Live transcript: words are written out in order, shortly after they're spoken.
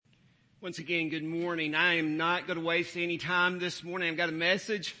Once again, good morning. I am not going to waste any time this morning. I've got a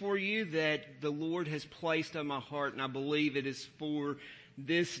message for you that the Lord has placed on my heart, and I believe it is for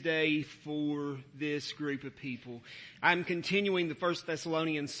this day, for this group of people. I'm continuing the 1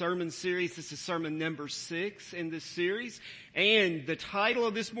 Thessalonians sermon series. This is sermon number 6 in this series. And the title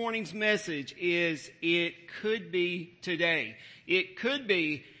of this morning's message is, It Could Be Today. It could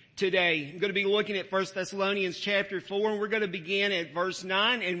be today. I'm going to be looking at 1 Thessalonians chapter 4, and we're going to begin at verse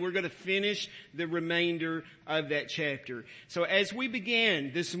 9, and we're going to finish the remainder of that chapter. So as we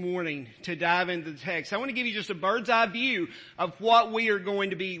begin this morning to dive into the text, I want to give you just a bird's eye view of what we are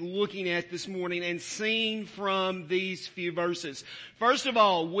going to be looking at this morning and seeing from these few verses. First of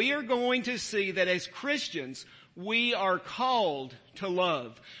all, we are going to see that as Christians, we are called to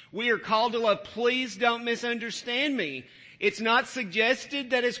love. We are called to love. Please don't misunderstand me. It's not suggested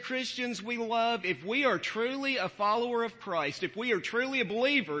that as Christians we love. If we are truly a follower of Christ, if we are truly a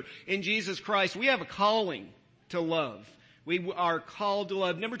believer in Jesus Christ, we have a calling to love. We are called to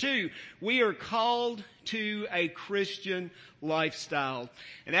love. Number 2, we are called to a Christian lifestyle.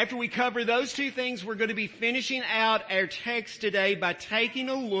 And after we cover those two things, we're going to be finishing out our text today by taking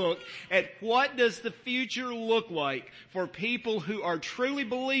a look at what does the future look like for people who are truly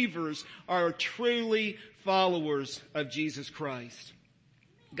believers, are truly followers of Jesus Christ.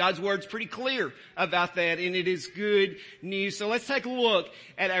 God's Word's pretty clear about that, and it is good news. So let's take a look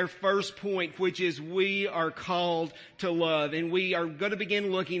at our first point, which is we are called to love. And we are going to begin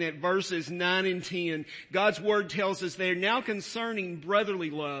looking at verses 9 and 10. God's Word tells us there, now concerning brotherly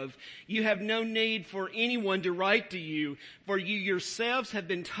love, you have no need for anyone to write to you, for you yourselves have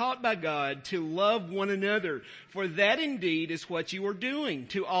been taught by God to love one another. For that indeed is what you are doing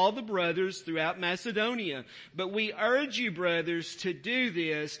to all the brothers throughout Macedonia. But we urge you, brothers, to do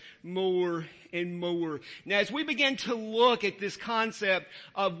this more and more. Now, as we begin to look at this concept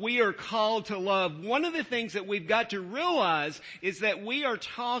of we are called to love, one of the things that we've got to realize is that we are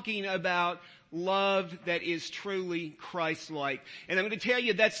talking about love that is truly Christ-like. And I'm going to tell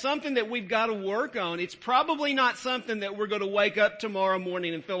you, that's something that we've got to work on. It's probably not something that we're going to wake up tomorrow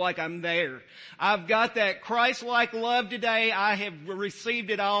morning and feel like I'm there. I've got that Christ-like love today. I have received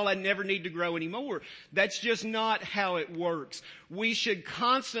it all. I never need to grow anymore. That's just not how it works. We should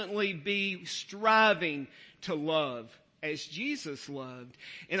constantly be striving to love as Jesus loved.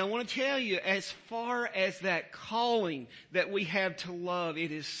 And I want to tell you, as far as that calling that we have to love,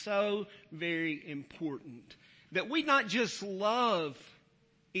 it is so very important that we not just love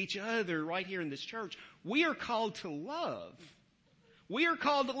each other right here in this church. We are called to love. We are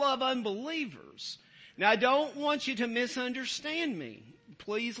called to love unbelievers. Now, I don't want you to misunderstand me.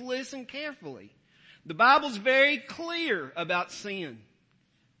 Please listen carefully. The Bible's very clear about sin.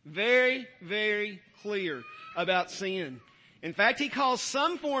 Very, very clear about sin. In fact, he calls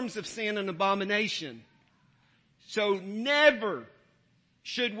some forms of sin an abomination. So never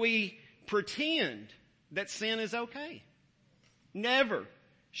should we pretend that sin is okay. Never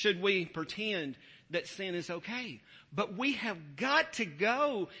should we pretend that sin is okay. But we have got to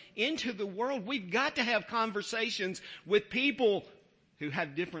go into the world. We've got to have conversations with people who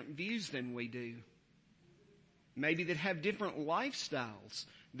have different views than we do. Maybe that have different lifestyles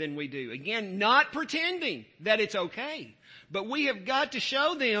than we do. Again, not pretending that it's okay. But we have got to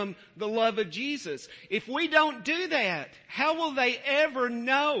show them the love of Jesus. If we don't do that, how will they ever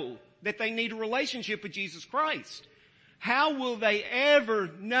know that they need a relationship with Jesus Christ? How will they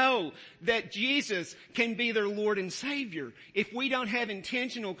ever know that Jesus can be their Lord and Savior if we don't have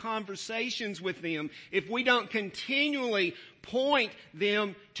intentional conversations with them, if we don't continually point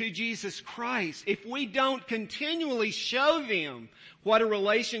them to Jesus Christ, if we don't continually show them what a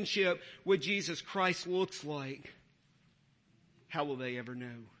relationship with Jesus Christ looks like? How will they ever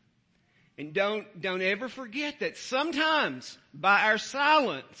know? And don't ever forget that sometimes by our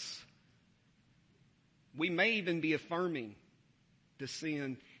silence, we may even be affirming the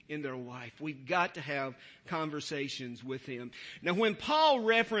sin in their life. We've got to have conversations with them. Now, when Paul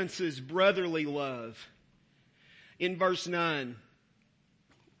references brotherly love in verse 9,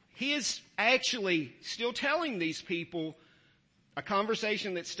 he is actually still telling these people a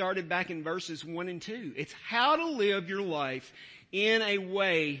conversation that started back in verses 1 and 2. It's how to live your life in a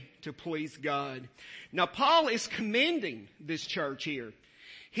way to please God. Now, Paul is commending this church here.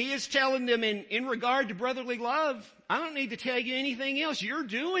 He is telling them in regard to brotherly love, I don't need to tell you anything else. You're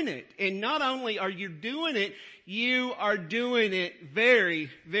doing it. And not only are you doing it, you are doing it very,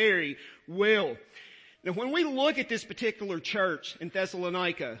 very well. Now, when we look at this particular church in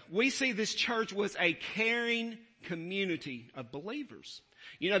Thessalonica, we see this church was a caring community of believers.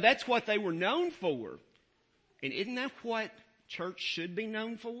 You know, that's what they were known for. And isn't that what church should be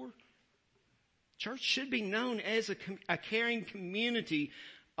known for? Church should be known as a caring community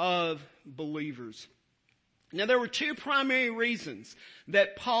of believers. Now, there were two primary reasons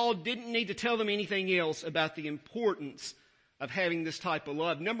that Paul didn't need to tell them anything else about the importance of having this type of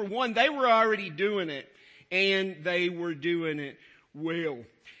love. Number one, they were already doing it, and they were doing it well.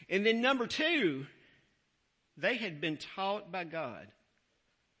 And then number two, they had been taught by God.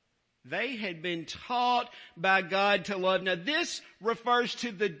 They had been taught by God to love. Now, this refers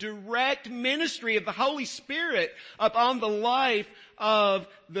to the direct ministry of the Holy Spirit upon the life of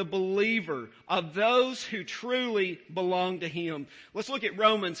the believer, of those who truly belong to Him. Let's look at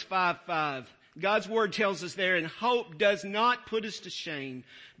Romans 5:5. God's Word tells us there, and hope does not put us to shame,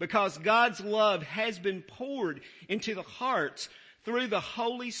 because God's love has been poured into the hearts through the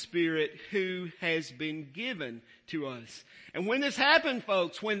Holy Spirit who has been given to us. And when this happens,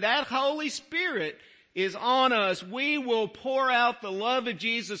 folks, when that Holy Spirit is on us, we will pour out the love of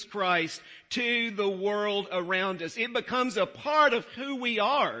Jesus Christ to the world around us. It becomes a part of who we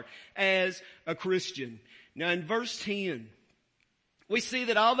are as a Christian. Now in verse 10, we see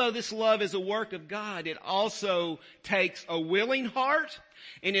that although this love is a work of God, it also takes a willing heart,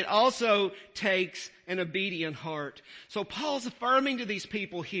 and it also takes an obedient heart. So Paul's affirming to these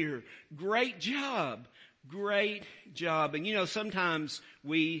people here, great job, great job. And you know, sometimes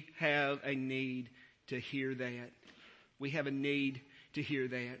we have a need to hear that. We have a need to hear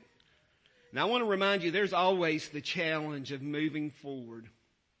that. Now I want to remind you, there's always the challenge of moving forward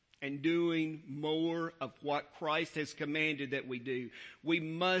and doing more of what Christ has commanded that we do. We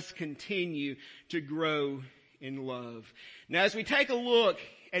must continue to grow in love. Now as we take a look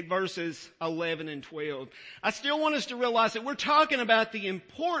at verses 11 and 12, I still want us to realize that we're talking about the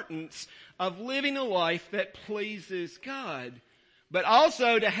importance of living a life that pleases God, but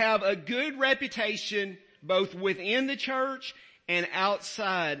also to have a good reputation both within the church and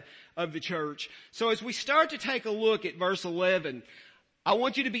outside of the church. So as we start to take a look at verse 11, I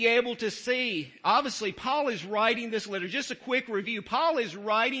want you to be able to see, obviously Paul is writing this letter. Just a quick review. Paul is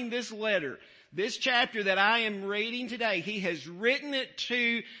writing this letter, this chapter that I am reading today. He has written it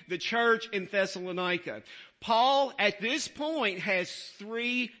to the church in Thessalonica. Paul, at this point, has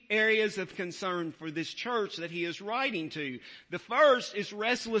three areas of concern for this church that he is writing to. The first is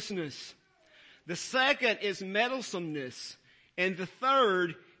restlessness. The second is meddlesomeness. And the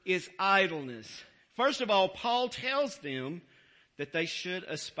third is idleness. First of all, Paul tells them that they should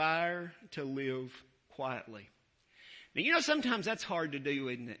aspire to live quietly. Now, you know, sometimes that's hard to do,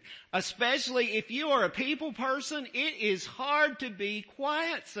 isn't it? Especially if you are a people person, it is hard to be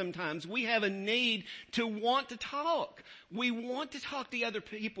quiet sometimes. We have a need to want to talk. We want to talk to other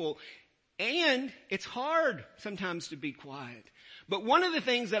people, and it's hard sometimes to be quiet. But one of the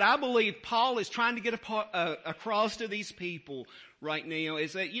things that I believe Paul is trying to get across to these people right now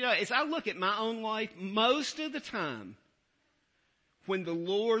is that, you know, as I look at my own life, most of the time, when the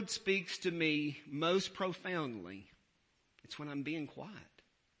Lord speaks to me most profoundly, it's when I'm being quiet.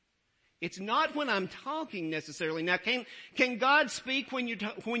 It's not when I'm talking necessarily. Now, can God speak when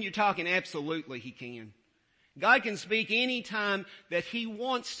you're talking? Absolutely, He can. God can speak any time that He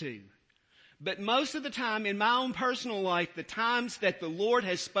wants to. But most of the time in my own personal life, the times that the Lord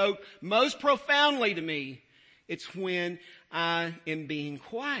has spoke most profoundly to me, it's when I am being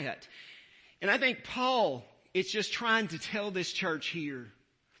quiet. And I think Paul is just trying to tell this church here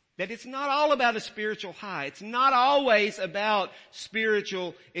that it's not all about a spiritual high. It's not always about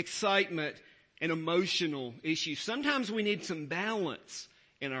spiritual excitement and emotional issues. Sometimes we need some balance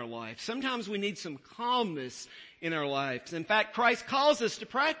in our life. Sometimes we need some calmness in our lives. In fact, Christ calls us to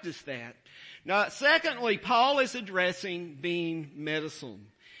practice that. Now, secondly, Paul is addressing being meddlesome.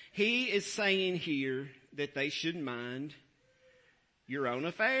 He is saying here that they should mind your own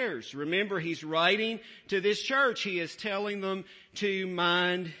affairs. Remember, he's writing to this church. He is telling them to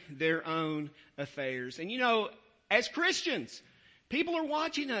mind their own affairs. And you know, as Christians, people are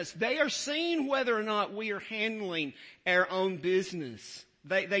watching us. They are seeing whether or not we are handling our own business.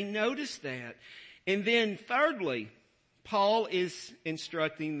 They notice that. And then thirdly, Paul is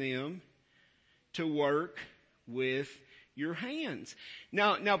instructing them to work with your hands.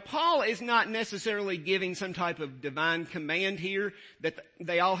 Now Paul is not necessarily giving some type of divine command here that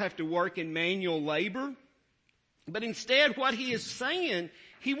they all have to work in manual labor. But instead what he is saying,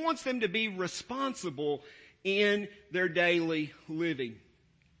 he wants them to be responsible in their daily living.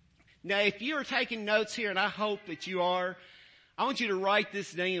 Now if you are taking notes here, and I hope that you are, I want you to write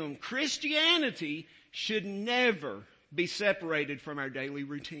this down. Christianity should never be separated from our daily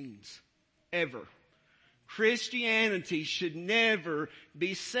routines. Ever. Christianity should never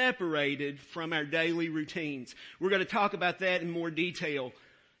be separated from our daily routines. We're going to talk about that in more detail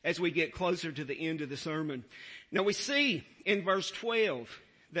as we get closer to the end of the sermon. Now we see in verse 12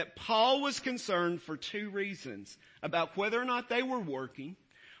 that Paul was concerned for two reasons about whether or not they were working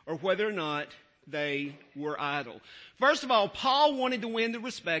or whether or not they were idle. First of all, Paul wanted to win the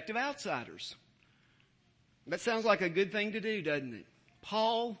respect of outsiders. That sounds like a good thing to do, doesn't it?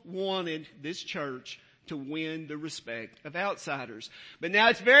 Paul wanted this church to win the respect of outsiders. But now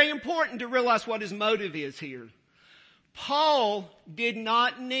it's very important to realize what his motive is here. Paul did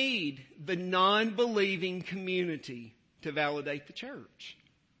not need the non-believing community to validate the church.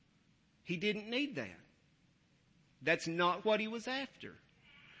 He didn't need that. That's not what he was after.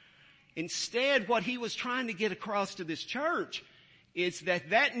 Instead, what he was trying to get across to this church is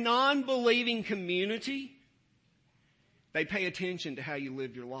that non-believing community, they pay attention to how you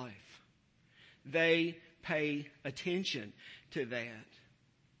live your life. They pay attention to that.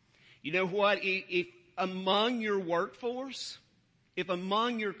 You know what? If among your workforce, if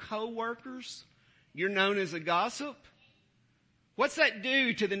among your co-workers, you're known as a gossip, what's that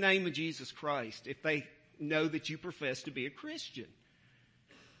do to the name of Jesus Christ if they know that you profess to be a Christian?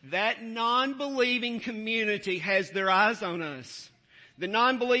 That non-believing community has their eyes on us. The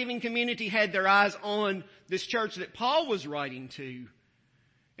non-believing community had their eyes on this church that Paul was writing to.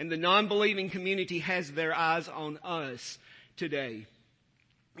 And the non-believing community has their eyes on us today.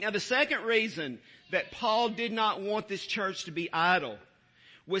 Now the second reason that Paul did not want this church to be idle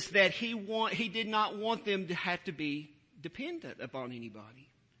was that he did not want them to have to be dependent upon anybody.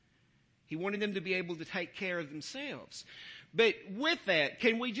 He wanted them to be able to take care of themselves. But with that,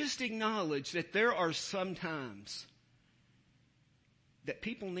 can we just acknowledge that there are some times that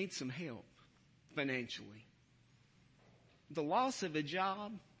people need some help financially? The loss of a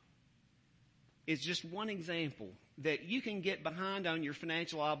job is just one example that you can get behind on your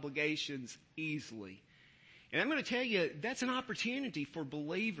financial obligations easily. And I'm going to tell you, that's an opportunity for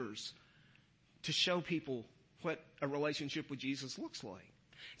believers to show people what a relationship with Jesus looks like.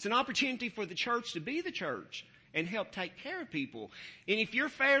 It's an opportunity for the church to be the church and help take care of people. And if you're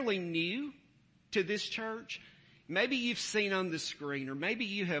fairly new to this church, maybe you've seen on the screen or maybe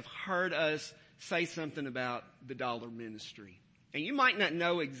you have heard us say something about the dollar ministry. And you might not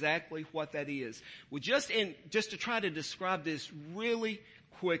know exactly what that is. Well, just to try to describe this really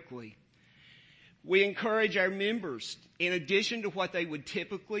quickly, we encourage our members, in addition to what they would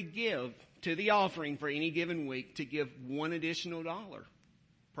typically give to the offering for any given week, to give one additional dollar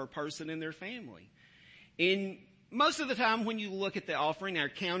per person in their family. In most of the time when you look at the offering, our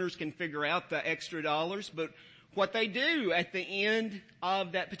counters can figure out the extra dollars, but what they do at the end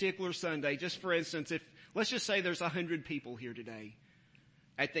of that particular Sunday, just for instance, let's just say there's 100 people here today.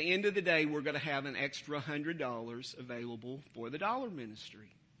 At the end of the day, we're going to have an extra $100 available for the dollar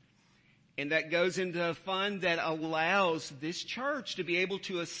ministry. And that goes into a fund that allows this church to be able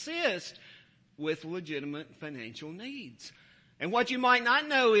to assist with legitimate financial needs. And what you might not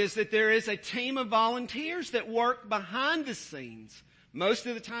know is that there is a team of volunteers that work behind the scenes. Most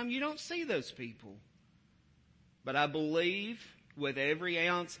of the time you don't see those people. But I believe with every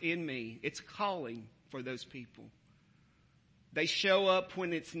ounce in me, it's calling for those people. They show up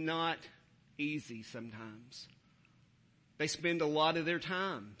when it's not easy sometimes. They spend a lot of their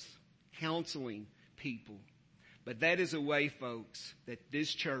times counseling people. But that is a way, folks, that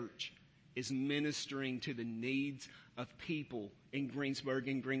this church is ministering to the needs of people in Greensburg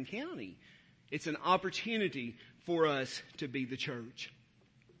and Greene County. It's an opportunity for us to be the church.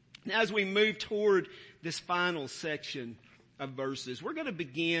 Now, as we move toward this final section of verses, we're going to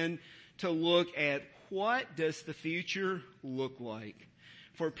begin to look at what does the future look like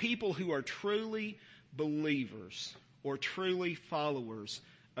for people who are truly believers or truly followers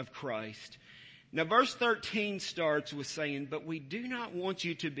of Christ. Now, verse 13 starts with saying, "But we do not want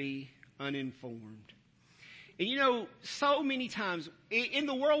you to be uninformed." And you know, so many times in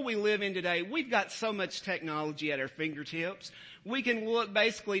the world we live in today, we've got so much technology at our fingertips. We can look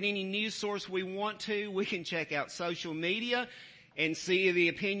basically at any news source we want to. We can check out social media and see the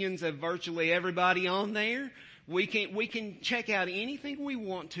opinions of virtually everybody on there. We can check out anything we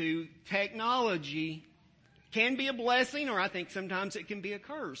want to. Technology can be a blessing, or I think sometimes it can be a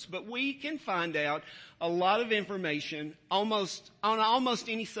curse. But we can find out a lot of information on almost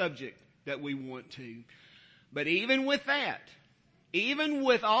any subject that we want to. But even with that, even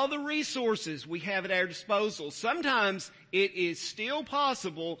with all the resources we have at our disposal, sometimes it is still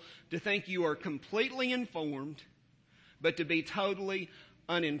possible to think you are completely informed, but to be totally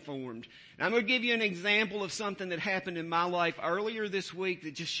uninformed. And I'm going to give you an example of something that happened in my life earlier this week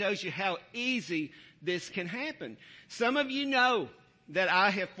that just shows you how easy this can happen. Some of you know that I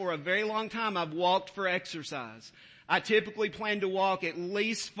have, for a very long time, I've walked for exercise. I typically plan to walk at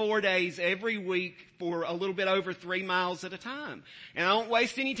least 4 days every week for a little bit over 3 miles at a time. And I don't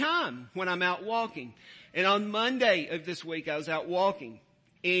waste any time when I'm out walking. And on Monday of this week, I was out walking.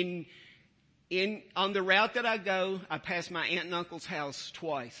 On the route that I go, I pass my aunt and uncle's house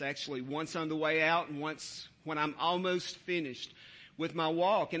twice, actually. Once on the way out and once when I'm almost finished with my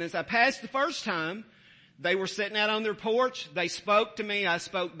walk. And as I passed the first time, they were sitting out on their porch. They spoke to me. I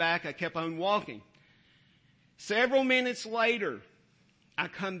spoke back. I kept on walking. Several minutes later, I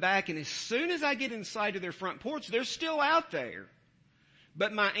come back, and as soon as I get in sight of their front porch, they're still out there.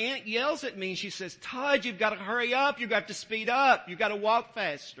 But my aunt yells at me, and she says, "Todd, you've got to hurry up. You've got to speed up. You've got to walk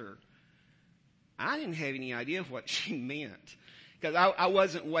faster." I didn't have any idea what she meant, because I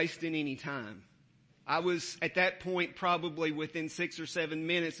wasn't wasting any time. I was, at that point, probably within 6 or 7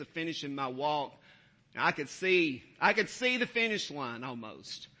 minutes of finishing my walk. I could see the finish line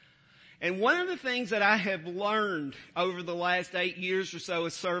almost. And one of the things that I have learned over the last 8 years or so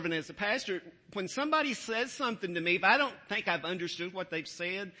as serving as a pastor, when somebody says something to me, if I don't think I've understood what they've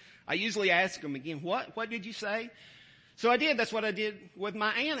said, I usually ask them again, what did you say? So I did. That's what I did with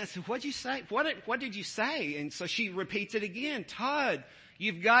my aunt. I said, "What'd you say? What did you say?" And so she repeats it again. "Todd,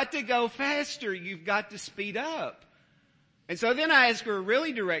 you've got to go faster. You've got to speed up." And so then I asked her a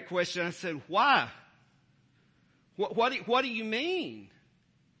really direct question. I said, "Why? What do you mean?"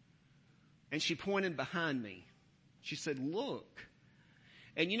 And she pointed behind me. She said, "Look."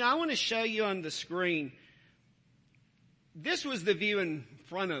 And I want to show you on the screen. This was the view in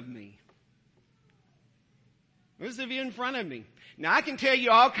front of me. This is the view in front of me. Now I can tell you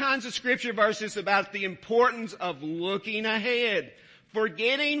all kinds of scripture verses about the importance of looking ahead,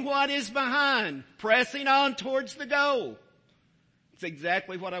 forgetting what is behind, pressing on towards the goal. It's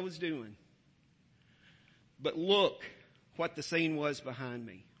exactly what I was doing. But look what the scene was behind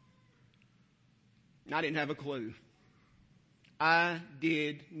me. I didn't have a clue. I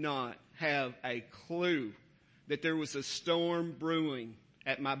did not have a clue that there was a storm brewing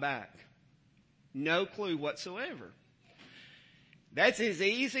at my back. No clue whatsoever. That's as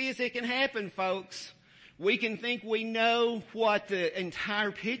easy as it can happen, folks. We can think we know what the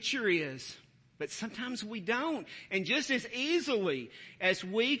entire picture is, but sometimes we don't. And just as easily as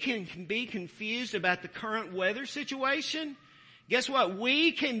we can be confused about the current weather situation, guess what?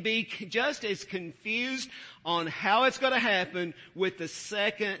 We can be just as confused on how it's going to happen with the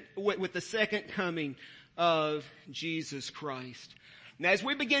second coming of Jesus Christ. Now, as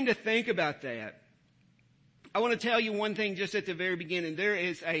we begin to think about that, I want to tell you one thing just at the very beginning. There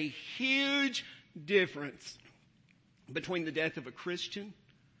is a huge difference between the death of a Christian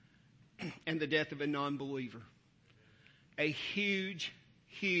and the death of a non-believer. A huge,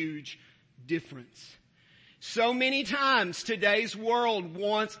 huge difference. So many times today's world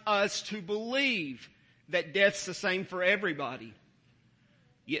wants us to believe that death's the same for everybody.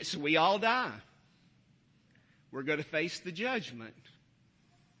 Yes, we all die. We're going to face the judgment.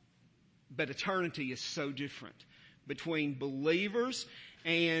 But eternity is so different between believers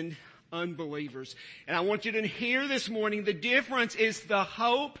and unbelievers. And I want you to hear this morning, the difference is the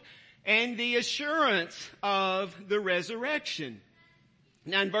hope and the assurance of the resurrection.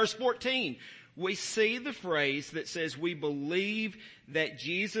 Now in verse 14, we see the phrase that says, "We believe that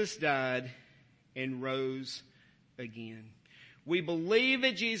Jesus died and rose again." We believe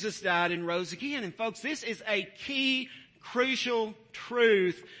that Jesus died and rose again. And folks, this is a key, crucial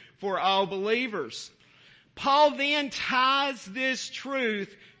truth for all believers. Paul then ties this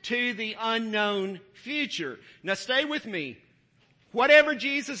truth to the unknown future. Now stay with me. Whatever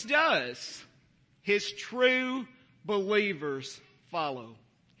Jesus does, his true believers follow.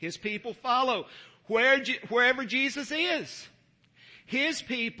 His people follow. Wherever Jesus is, his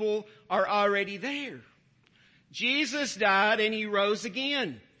people are already there. Jesus died and he rose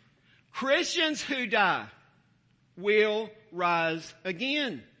again. Christians who die will rise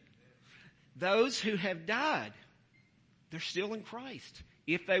again. Those who have died, they're still in Christ.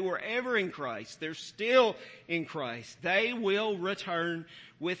 If they were ever in Christ, they're still in Christ. They will return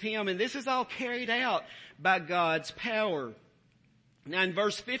with him. And this is all carried out by God's power. Now in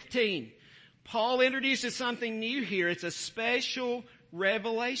verse 15, Paul introduces something new here. It's a special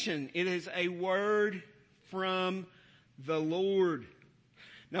revelation. It is a word from the Lord.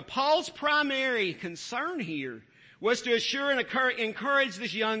 Now Paul's primary concern here was to assure and encourage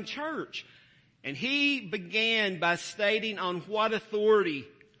this young church. And he began by stating on what authority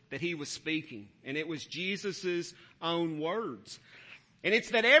that he was speaking. And it was Jesus' own words. And it's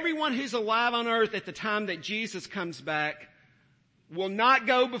that everyone who's alive on earth at the time that Jesus comes back will not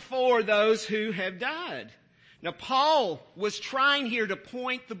go before those who have died. Now Paul was trying here to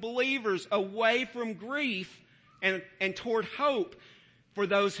point the believers away from grief and toward hope for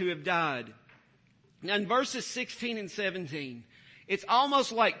those who have died. Now in verses 16 and 17, it's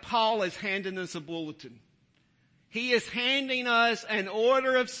almost like Paul is handing us a bulletin. He is handing us an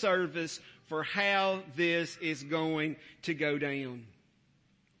order of service for how this is going to go down.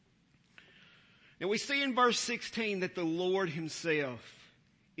 Now we see in verse 16 that the Lord himself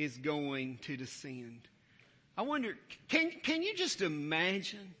is going to descend. I wonder, can you just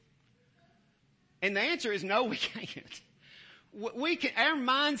imagine? And the answer is no, we can't. Our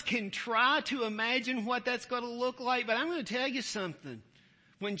minds can try to imagine what that's going to look like, but I'm going to tell you something.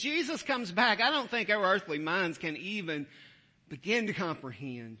 When Jesus comes back, I don't think our earthly minds can even begin to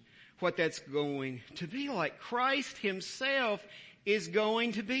comprehend what that's going to be like. Christ himself is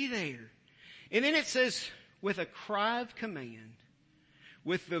going to be there. And then it says, with a cry of command,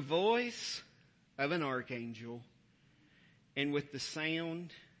 with the voice of an archangel, and with the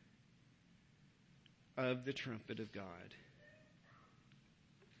sound of the trumpet of God.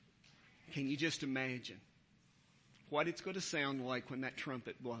 Can you just imagine what it's going to sound like when that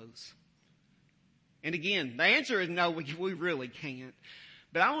trumpet blows? And again, the answer is no, we really can't.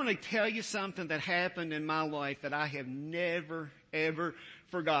 But I want to tell you something that happened in my life that I have never, ever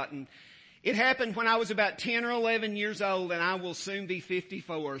forgotten. It happened when I was about 10 or 11 years old, and I will soon be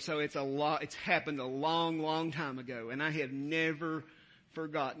 54, so it's happened a long, long time ago, and I have never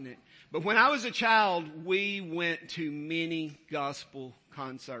forgotten it. But when I was a child, we went to many gospel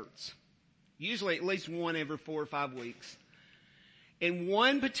concerts. Usually at least one every 4 or 5 weeks. And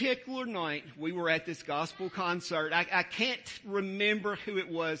one particular night, we were at this gospel concert. I can't remember who it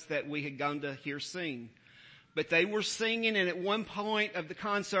was that we had gone to hear sing. But they were singing, and at one point of the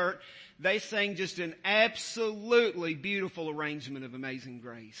concert, they sang just an absolutely beautiful arrangement of Amazing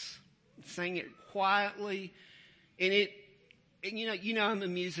Grace. Sang it quietly, and you know I'm a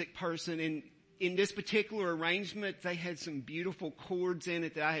music person, and in this particular arrangement, they had some beautiful chords in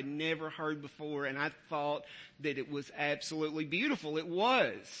it that I had never heard before, and I thought that it was absolutely beautiful. It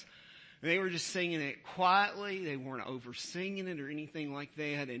was. They were just singing it quietly. They weren't over singing it or anything like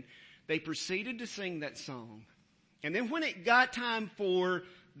that, and they proceeded to sing that song. And then when it got time for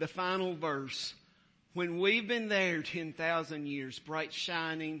the final verse, when we've been there 10,000 years, bright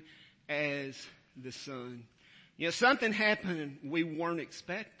shining as the sun, something happened we weren't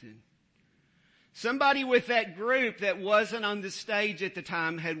expecting. Somebody with that group that wasn't on the stage at the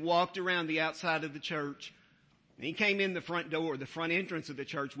time had walked around the outside of the church. And he came in the front door, the front entrance of the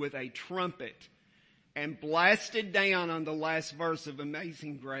church, with a trumpet and blasted down on the last verse of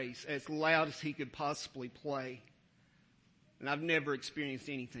Amazing Grace as loud as he could possibly play. And I've never experienced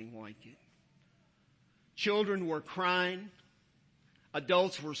anything like it. Children were crying.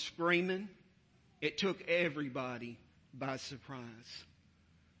 Adults were screaming. It took everybody by surprise.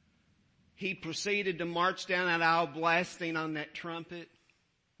 He proceeded to march down that aisle blasting on that trumpet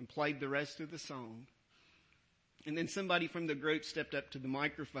and played the rest of the song. And then somebody from the group stepped up to the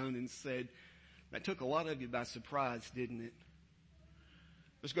microphone and said, "That took a lot of you by surprise, didn't it?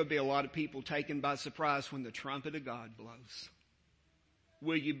 There's going to be a lot of people taken by surprise when the trumpet of God blows.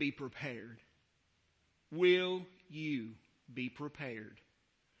 Will you be prepared? Will you be prepared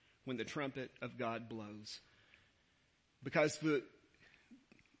when the trumpet of God blows?" Because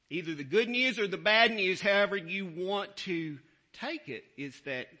either the good news or the bad news, however you want to take it, is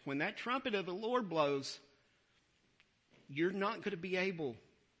that when that trumpet of the Lord blows, you're not going to be able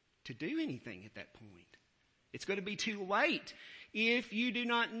to do anything at that point. It's going to be too late if you do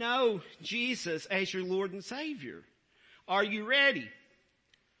not know Jesus as your Lord and Savior. Are you ready?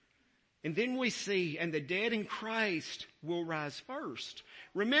 And then we see, and the dead in Christ will rise first.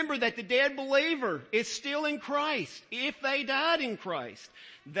 Remember that the dead believer is still in Christ. If they died in Christ,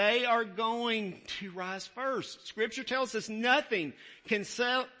 they are going to rise first. Scripture tells us nothing can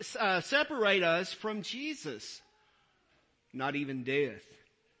separate us from Jesus. Not even death.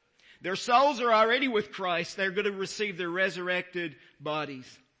 Their souls are already with Christ. They're going to receive their resurrected bodies.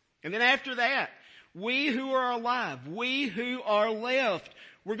 And then after that, we who are alive, we who are left,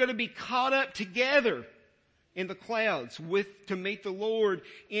 we're going to be caught up together in the clouds to meet the Lord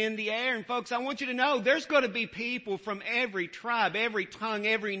in the air. And folks, I want you to know there's going to be people from every tribe, every tongue,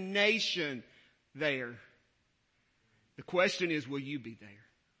 every nation there. The question is, will you be there?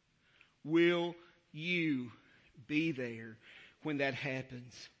 Will you be there when that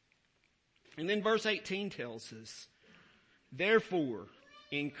happens? And then verse 18 tells us, therefore,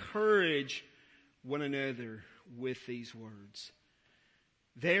 encourage one another with these words.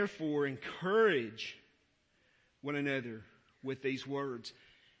 Therefore, encourage one another with these words.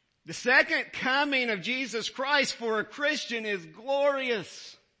 The second coming of Jesus Christ for a Christian is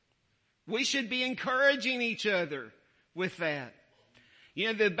glorious. We should be encouraging each other with that. You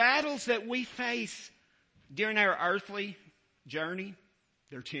know, the battles that we face during our earthly journey,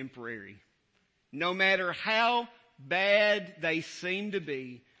 they're temporary. No matter how bad they seem to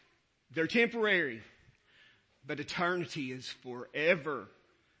be, they're temporary. But eternity is forever.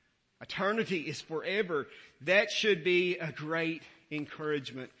 Eternity is forever. That should be a great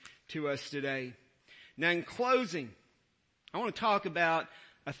encouragement to us today. Now, in closing, I want to talk about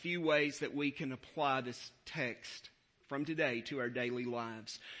a few ways that we can apply this text from today to our daily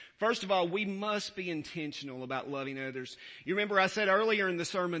lives. First of all, we must be intentional about loving others. You remember I said earlier in the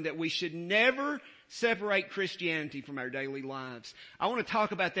sermon that we should never separate Christianity from our daily lives. I want to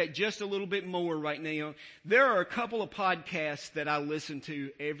talk about that just a little bit more right now. There are a couple of podcasts that I listen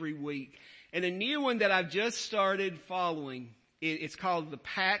to every week. And a new one that I've just started following, it's called the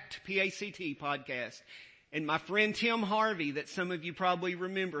PACT, P-A-C-T podcast. And my friend Tim Harvey, that some of you probably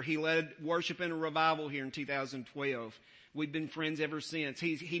remember, he led Worship in a Revival here in 2012. We've been friends ever since.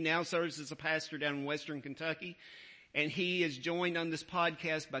 He now serves as a pastor down in Western Kentucky. And he is joined on this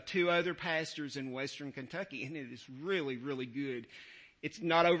podcast by two other pastors in Western Kentucky. And it is really, really good. It's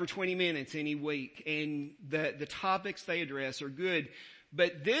not over 20 minutes any week. And the topics they address are good.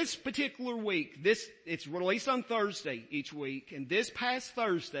 But this particular week, it's released on Thursday each week. And this past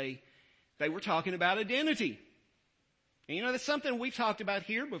Thursday, they were talking about identity. And you know, that's something we've talked about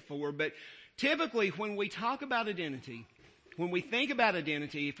here before. But typically when we talk about identity, when we think about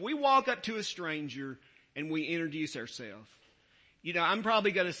identity, if we walk up to a stranger and we introduce ourselves, you know, I'm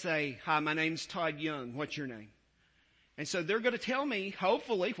probably going to say, "Hi, my name's Todd Young. What's your name?" And so they're going to tell me,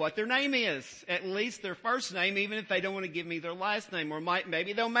 hopefully, what their name is. At least their first name, even if they don't want to give me their last name. Or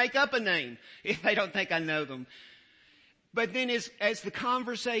maybe they'll make up a name if they don't think I know them. But then as the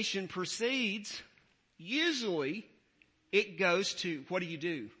conversation proceeds, usually it goes to, what do you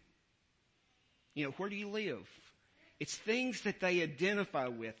do? You know, where do you live? It's things that they identify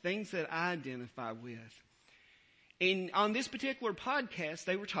with, things that I identify with. And on this particular podcast,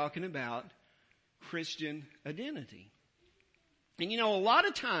 they were talking about Christian identity. And you know, a lot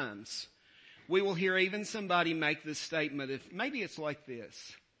of times we will hear even somebody make this statement of, maybe it's like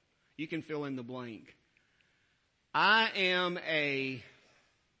this. You can fill in the blank. I am a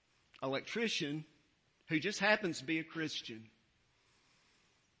electrician who just happens to be a Christian.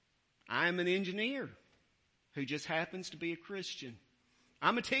 I'm an engineer who just happens to be a Christian.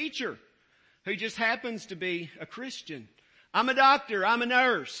 I'm a teacher who just happens to be a Christian. I'm a doctor. I'm a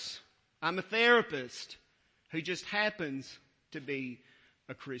nurse. I'm a therapist who just happens to be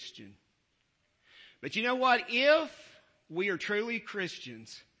a Christian. But you know what? If we are truly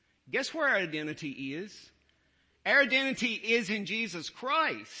Christians, guess where our identity is? Our identity is in Jesus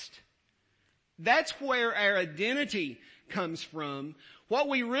Christ. That's where our identity comes from. What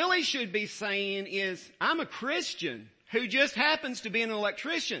we really should be saying is, I'm a Christian who just happens to be an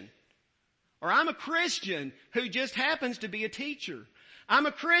electrician. Or I'm a Christian who just happens to be a teacher. I'm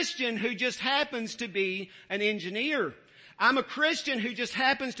a Christian who just happens to be an engineer. I'm a Christian who just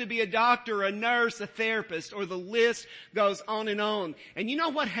happens to be a doctor, a nurse, a therapist, or the list goes on and on. And you know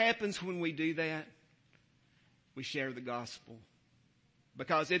what happens when we do that? We share the gospel.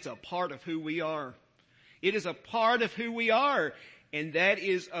 Because it's a part of who we are. It is a part of who we are. And that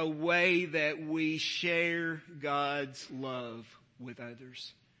is a way that we share God's love with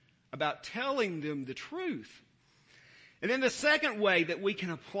others. About telling them the truth. And then the second way that we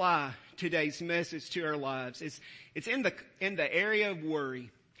can apply today's message to our lives is it's in the area of worry.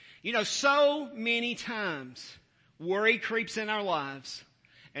 You know, so many times worry creeps in our lives.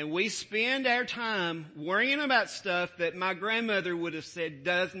 And we spend our time worrying about stuff that my grandmother would have said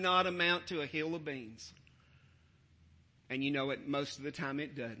does not amount to a hill of beans. And you know it, most of the time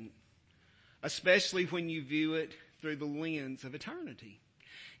it doesn't. Especially when you view it through the lens of eternity.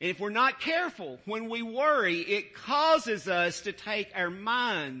 And if we're not careful, when we worry, it causes us to take our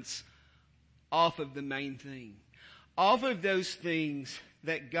minds off of the main thing. Off of those things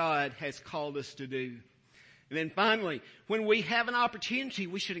that God has called us to do. And then finally, when we have an opportunity,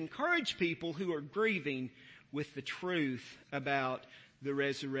 we should encourage people who are grieving with the truth about the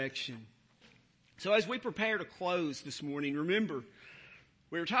resurrection. So as we prepare to close this morning, remember,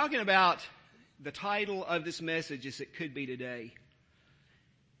 we were talking about the title of this message is It Could Be Today.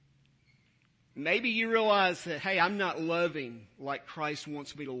 Maybe you realize that, hey, I'm not loving like Christ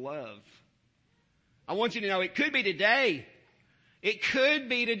wants me to love. I want you to know it could be today. It could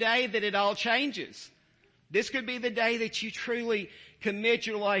be today that it all changes. This could be the day that you truly commit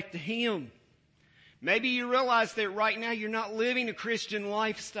your life to Him. Maybe you realize that right now you're not living a Christian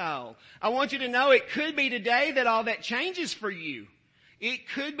lifestyle. I want you to know it could be today that all that changes for you. It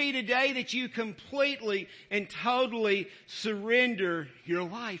could be today that you completely and totally surrender your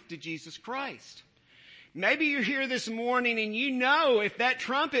life to Jesus Christ. Maybe you're here this morning and you know if that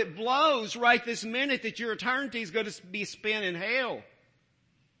trumpet blows right this minute that your eternity is going to be spent in hell.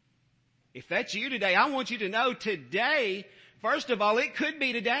 If that's you today, I want you to know today, first of all, it could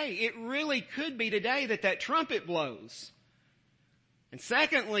be today. It really could be today that trumpet blows. And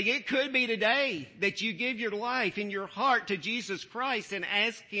secondly, it could be today that you give your life and your heart to Jesus Christ and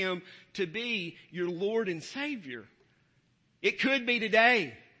ask Him to be your Lord and Savior. It could be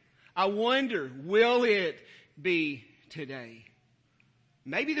today. I wonder, will it be today?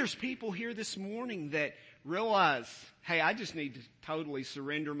 Maybe there's people here this morning that realize, hey, I just need to totally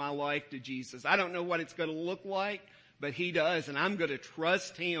surrender my life to Jesus. I don't know what it's going to look like, but He does, and I'm going to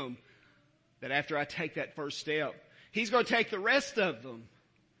trust Him that after I take that first step, He's going to take the rest of them,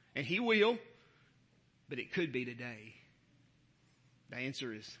 and He will, but it could be today. The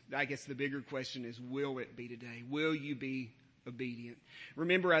answer is, I guess the bigger question is, will it be today? Will you be obedient?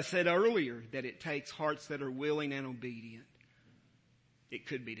 Remember, I said earlier that it takes hearts that are willing and obedient. It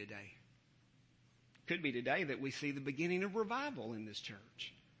could be today. It could be today that we see the beginning of revival in this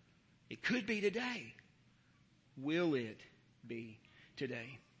church. It could be today. Will it be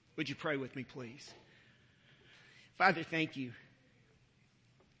today? Would you pray with me, please? Father, thank you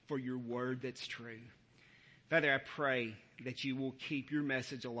for your word that's true. Father, I pray that you will keep your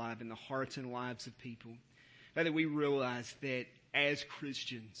message alive in the hearts and lives of people. Father, we realize that as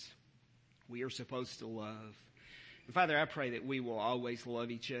Christians, we are supposed to love. And Father, I pray that we will always love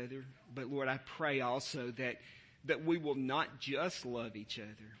each other. But Lord, I pray also that we will not just love each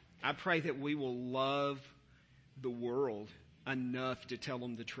other. I pray that we will love the world enough to tell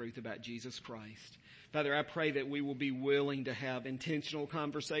them the truth about Jesus Christ. Father, I pray that we will be willing to have intentional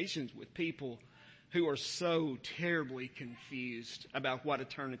conversations with people who are so terribly confused about what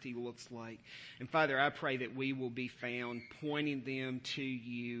eternity looks like. And Father, I pray that we will be found pointing them to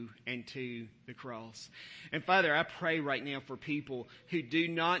you and to the cross. And Father, I pray right now for people who do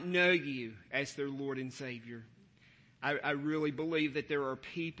not know you as their Lord and Savior. I really believe that there are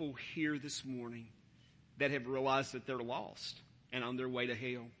people here this morning that have realized that they're lost and on their way to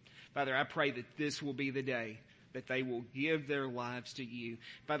hell. Father, I pray that this will be the day that they will give their lives to you.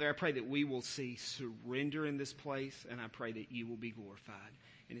 Father, I pray that we will see surrender in this place, and I pray that you will be glorified.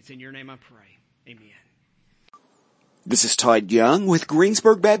 And it's in your name I pray. Amen. This is Todd Young with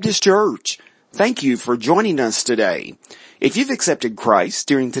Greensburg Baptist Church. Thank you for joining us today. If you've accepted Christ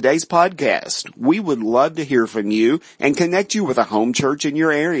during today's podcast, we would love to hear from you and connect you with a home church in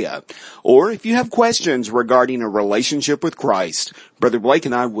your area. Or if you have questions regarding a relationship with Christ, Brother Blake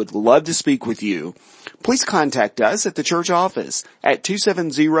and I would love to speak with you. Please contact us at the church office at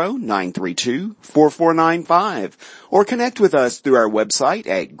 270-932-4495 or connect with us through our website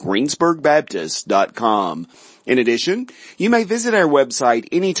at greensburgbaptist.com. In addition, you may visit our website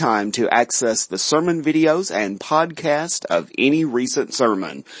anytime to access the sermon videos and podcast of any recent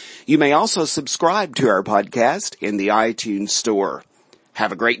sermon. You may also subscribe to our podcast in the iTunes store.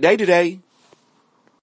 Have a great day today.